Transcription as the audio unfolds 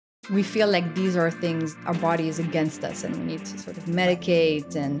we feel like these are things our body is against us and we need to sort of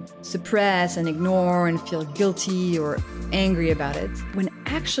medicate and suppress and ignore and feel guilty or angry about it. When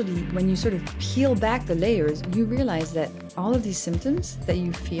actually, when you sort of peel back the layers, you realize that all of these symptoms that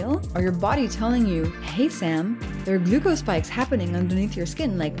you feel are your body telling you, hey Sam, there are glucose spikes happening underneath your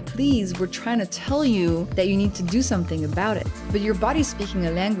skin. Like, please, we're trying to tell you that you need to do something about it. But your body's speaking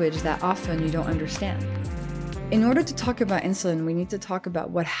a language that often you don't understand. In order to talk about insulin, we need to talk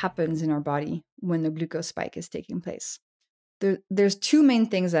about what happens in our body when the glucose spike is taking place. There's two main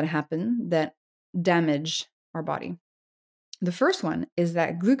things that happen that damage our body. The first one is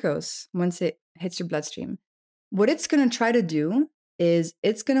that glucose, once it hits your bloodstream, what it's going to try to do is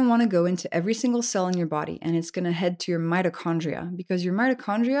it's going to want to go into every single cell in your body, and it's going to head to your mitochondria, because your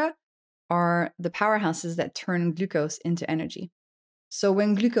mitochondria are the powerhouses that turn glucose into energy. So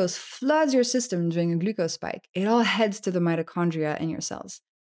when glucose floods your system during a glucose spike, it all heads to the mitochondria in your cells.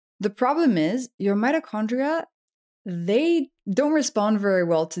 The problem is your mitochondria, they don't respond very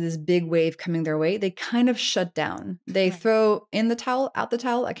well to this big wave coming their way. They kind of shut down. They throw in the towel, out the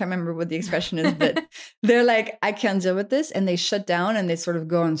towel. I can't remember what the expression is, but they're like, I can't deal with this. And they shut down and they sort of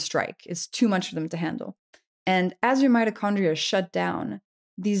go on strike. It's too much for them to handle. And as your mitochondria shut down,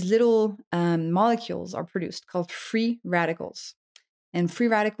 these little molecules are produced called free radicals. And free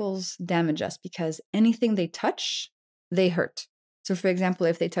radicals damage us because anything they touch, they hurt. So for example,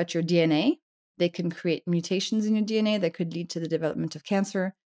 if they touch your DNA, they can create mutations in your DNA that could lead to the development of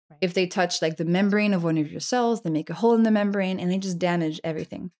cancer. Right. If they touch like the membrane of one of your cells, they make a hole in the membrane and they just damage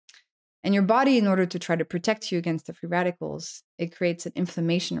everything. And your body, in order to try to protect you against the free radicals, it creates an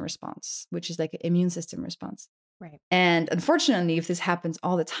inflammation response, which is like an immune system response. Right. And unfortunately, if this happens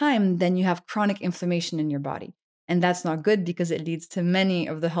all the time, then you have chronic inflammation in your body. And that's not good because it leads to many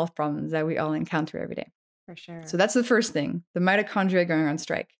of the health problems that we all encounter every day. For sure. So that's the first thing, the mitochondria going on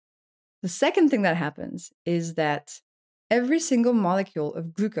strike. The second thing that happens is that every single molecule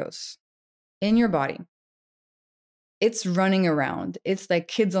of glucose in your body, it's running around. It's like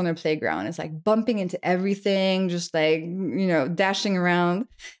kids on a playground. It's like bumping into everything, just like, dashing around.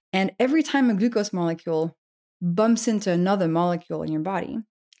 And every time a glucose molecule bumps into another molecule in your body,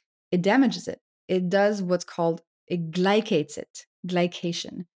 it damages it. It does what's called, it glycates it,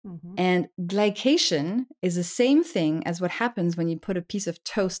 glycation. Mm-hmm. And glycation is the same thing as what happens when you put a piece of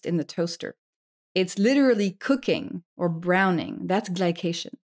toast in the toaster. It's literally cooking or browning. That's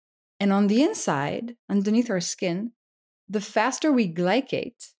glycation. And on the inside, underneath our skin, the faster we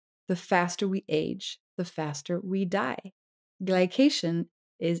glycate, the faster we age, the faster we die. Glycation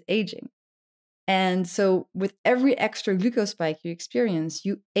is aging. And so with every extra glucose spike you experience,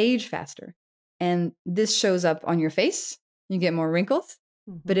 you age faster. And this shows up on your face. You get more wrinkles.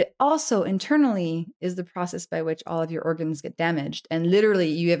 Mm-hmm. But it also internally is the process by which all of your organs get damaged. And literally,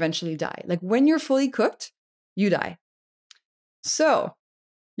 you eventually die. Like when you're fully cooked, you die. So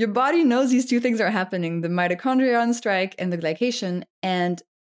your body knows these two things are happening, the mitochondria on strike and the glycation, and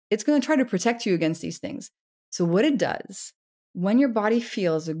it's going to try to protect you against these things. So what it does, when your body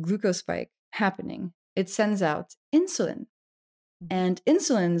feels a glucose spike happening, it sends out insulin. And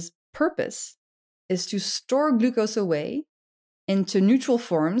insulin's purpose is to store glucose away into neutral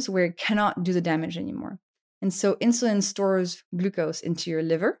forms where it cannot do the damage anymore. And so insulin stores glucose into your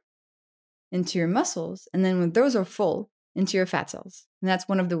liver, into your muscles, and then when those are full, into your fat cells. And that's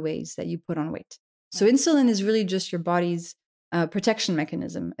one of the ways that you put on weight. So insulin is really just your body's protection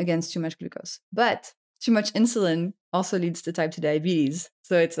mechanism against too much glucose. But too much insulin also leads to type 2 diabetes.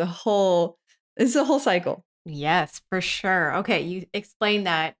 So it's a whole cycle. Yes, for sure. Okay, you explained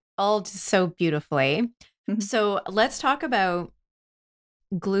that all just so beautifully. Mm-hmm. So let's talk about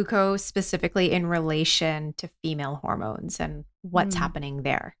glucose specifically in relation to female hormones and what's happening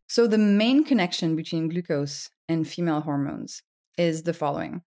there. So the main connection between glucose and female hormones is the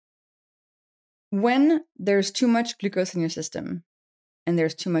following. When there's too much glucose in your system and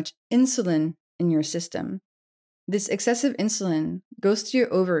there's too much insulin in your system, this excessive insulin goes to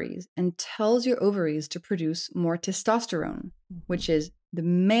your ovaries and tells your ovaries to produce more testosterone, which is the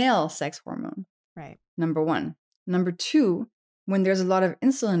male sex hormone. Right. Number one. Number two, when there's a lot of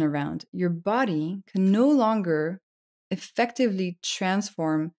insulin around, your body can no longer effectively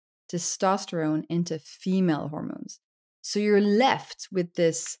transform testosterone into female hormones. So you're left with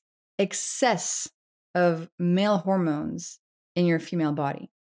this excess of male hormones in your female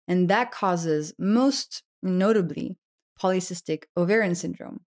body. And that causes, most notably, polycystic ovarian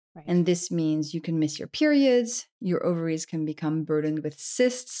syndrome. Right. And this means you can miss your periods, your ovaries can become burdened with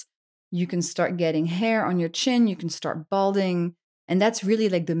cysts, you can start getting hair on your chin, you can start balding, And that's really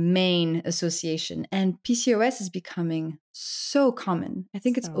like the main association. And PCOS is becoming so common. I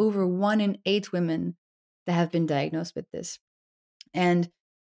think it's over 1 in 8 women that have been diagnosed with this. And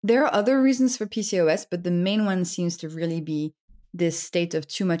there are other reasons for PCOS, but the main one seems to really be this state of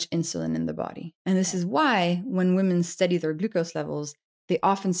too much insulin in the body. And this is why when women study their glucose levels, they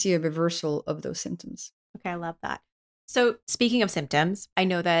often see a reversal of those symptoms. Okay, I love that. So speaking of symptoms, I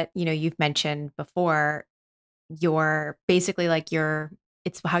know that, you've mentioned before you're basically like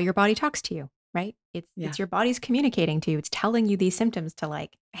it's how your body talks to you, right? It's your body's communicating to you. It's telling you these symptoms to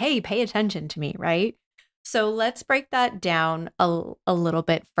like, hey, pay attention to me, right? So let's break that down a little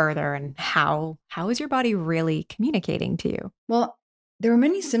bit further. And how is your body really communicating to you? Well, there are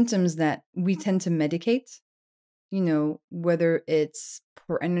many symptoms that we tend to medicate, whether it's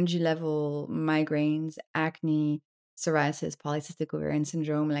poor energy level, migraines, acne, psoriasis, polycystic ovarian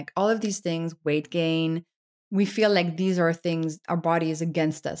syndrome, like all of these things, weight gain. We feel like these are things our body is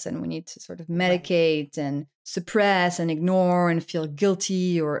against us and we need to sort of medicate and suppress and ignore and feel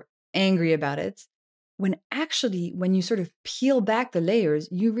guilty or angry about it. When actually, when you sort of peel back the layers,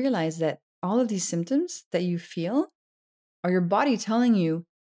 you realize that all of these symptoms that you feel are your body telling you,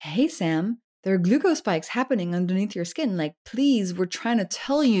 hey, Sam, there are glucose spikes happening underneath your skin. Like, please, we're trying to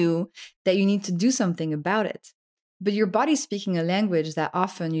tell you that you need to do something about it. But your body's speaking a language that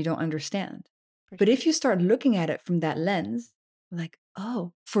often you don't understand. But if you start looking at it from that lens, like,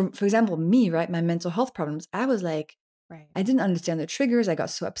 oh, for example, me, right, my mental health problems, I was like, I didn't understand the triggers. I got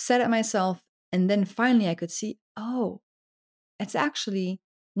so upset at myself. And then finally I could see, oh, it's actually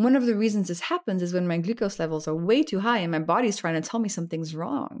one of the reasons this happens is when my glucose levels are way too high and my body's trying to tell me something's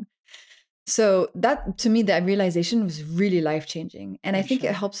wrong. So that, to me, that realization was really life-changing. And I think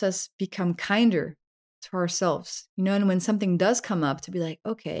it helps us become kinder to ourselves, and when something does come up to be like,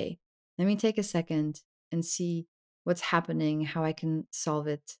 okay, let me take a second and see what's happening, how I can solve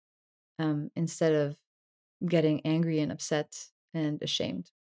it, instead of getting angry and upset and ashamed.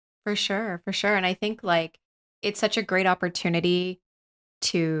 For sure. For sure. And I think like it's such a great opportunity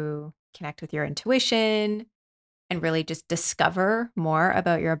to connect with your intuition and really just discover more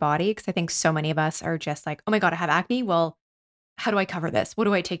about your body. Cause I think so many of us are just like, oh my God, I have acne. Well, how do I cover this? What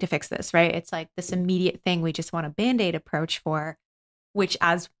do I take to fix this? Right. It's like this immediate thing we just want a Band-Aid approach for, which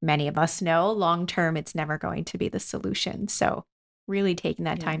as many of us know, long-term, it's never going to be the solution. So really taking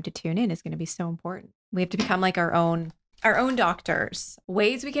that time to tune in is going to be so important. We have to become like our own doctors.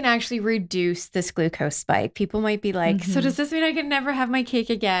 Ways we can actually reduce this glucose spike. People might be like, so does this mean I can never have my cake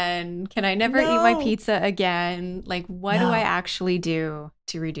again? Can I never eat my pizza again? Like, what do I actually do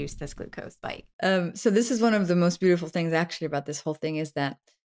to reduce this glucose spike? So this is one of the most beautiful things actually about this whole thing is that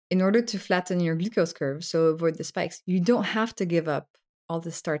in order to flatten your glucose curve, so avoid the spikes, you don't have to give up all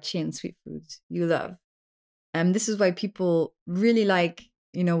the starchy and sweet foods you love. This is why people really like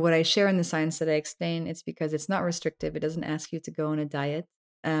what I share in the science that I explain. It's because it's not restrictive. It doesn't ask you to go on a diet.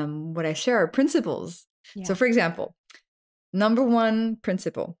 What I share are principles. Yeah. So for example, number 1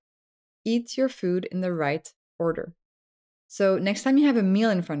 principle, eat your food in the right order. So next time you have a meal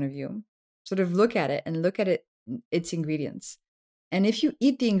in front of you, sort of look at it and look at its ingredients. And if you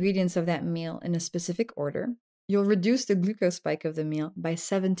eat the ingredients of that meal in a specific order, you'll reduce the glucose spike of the meal by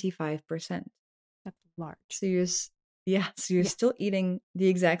 75%. That's large. So you're still eating the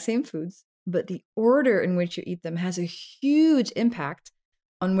exact same foods, but the order in which you eat them has a huge impact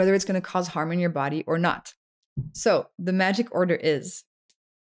on whether it's going to cause harm in your body or not. So the magic order is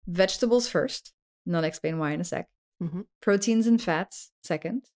vegetables first, and I'll explain why in a sec. Proteins and fats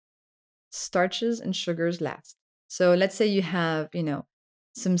second, starches and sugars last. So let's say you have,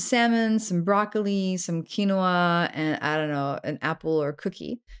 some salmon, some broccoli, some quinoa, and I don't know, an apple or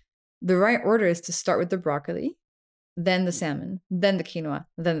cookie. The right order is to start with the broccoli, then the salmon, then the quinoa,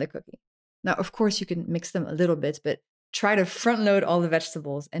 then the cookie. Now, of course, you can mix them a little bit, but try to front load all the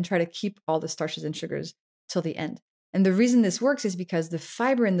vegetables and try to keep all the starches and sugars till the end. And the reason this works is because the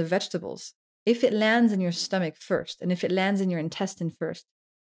fiber in the vegetables, if it lands in your stomach first, and if it lands in your intestine first,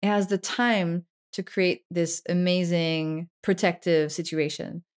 it has the time to create this amazing protective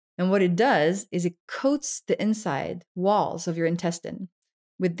situation. And what it does is it coats the inside walls of your intestine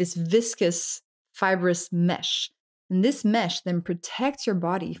with this viscous, fibrous mesh. And this mesh then protects your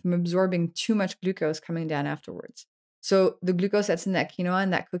body from absorbing too much glucose coming down afterwards. So the glucose that's in that quinoa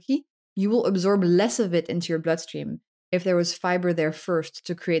and that cookie, you will absorb less of it into your bloodstream if there was fiber there first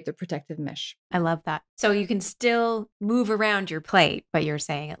to create the protective mesh. I love that. So you can still move around your plate, but you're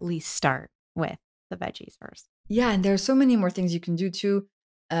saying at least start with the veggies first. Yeah, and there are so many more things you can do too.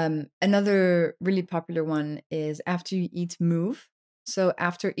 Another really popular one is after you eat, move. So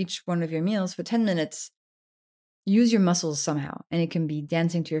after each one of your meals for 10 minutes, use your muscles somehow. And it can be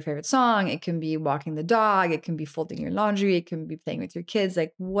dancing to your favorite song. It can be walking the dog. It can be folding your laundry. It can be playing with your kids,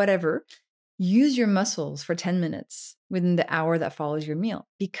 like whatever. Use your muscles for 10 minutes within the hour that follows your meal.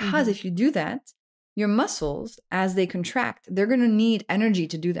 Because if you do that, your muscles, as they contract, they're going to need energy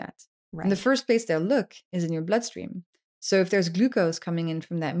to do that. Right. And the first place they'll look is in your bloodstream. So if there's glucose coming in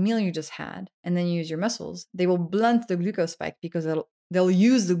from that meal you just had, and then you use your muscles, they will blunt the glucose spike because they'll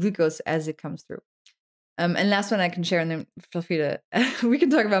use the glucose as it comes through. And last one I can share, and then feel free to, we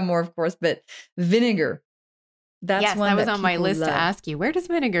can talk about more, of course, but vinegar. That's one that was on my list to ask you. Where does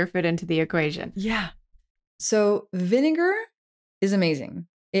vinegar fit into the equation? Yeah. So vinegar is amazing.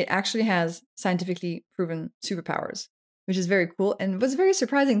 It actually has scientifically proven superpowers, which is very cool and was very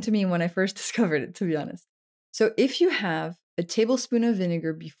surprising to me when I first discovered it, to be honest. So if you have a tablespoon of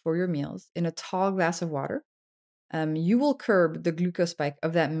vinegar before your meals in a tall glass of water, you will curb the glucose spike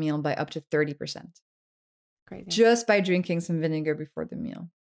of that meal by up to 30%. Crazy. Just by drinking some vinegar before the meal.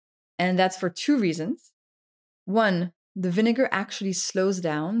 And that's for two reasons. One, the vinegar actually slows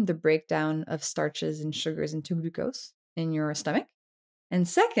down the breakdown of starches and sugars into glucose in your stomach. And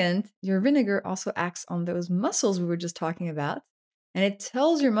second, your vinegar also acts on those muscles we were just talking about. And it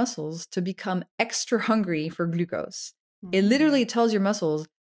tells your muscles to become extra hungry for glucose. It literally tells your muscles,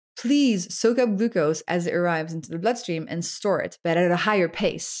 please soak up glucose as it arrives into the bloodstream and store it, but at a higher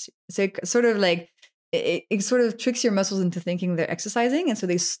pace. So it sort of like, it sort of tricks your muscles into thinking they're exercising. And so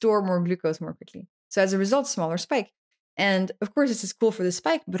they store more glucose more quickly. So as a result, smaller spike. And of course, this is cool for the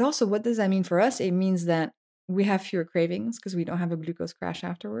spike, but also what does that mean for us? It means that we have fewer cravings because we don't have a glucose crash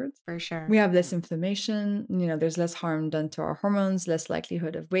afterwards. For sure. We have less inflammation. There's less harm done to our hormones, less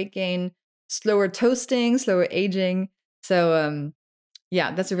likelihood of weight gain, slower toasting, slower aging. So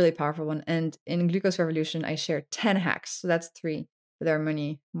yeah, that's a really powerful one. And in Glucose Revolution, I share 10 hacks. So that's 3, but there are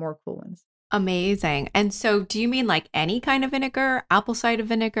many more cool ones. Amazing. And so do you mean like any kind of vinegar, apple cider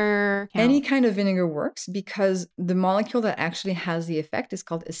vinegar? Any kind of vinegar works because the molecule that actually has the effect is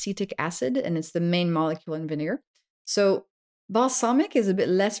called acetic acid, and it's the main molecule in vinegar. So balsamic is a bit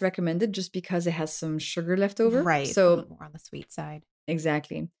less recommended just because it has some sugar left over. Right. So more on the sweet side.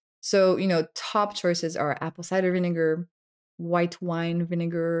 Exactly. So, top choices are apple cider vinegar, white wine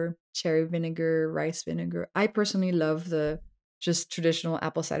vinegar, cherry vinegar, rice vinegar. I personally love the just traditional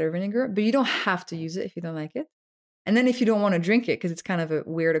apple cider vinegar, but you don't have to use it if you don't like it. And then if you don't want to drink it, because it's kind of a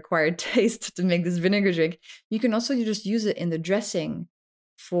weird acquired taste to make this vinegar drink, you can also just use it in the dressing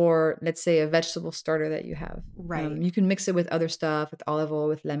for, let's say, a vegetable starter that you have. Right. You can mix it with other stuff, with olive oil,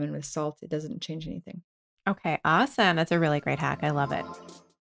 with lemon, with salt. It doesn't change anything. Okay, awesome. That's a really great hack. I love it.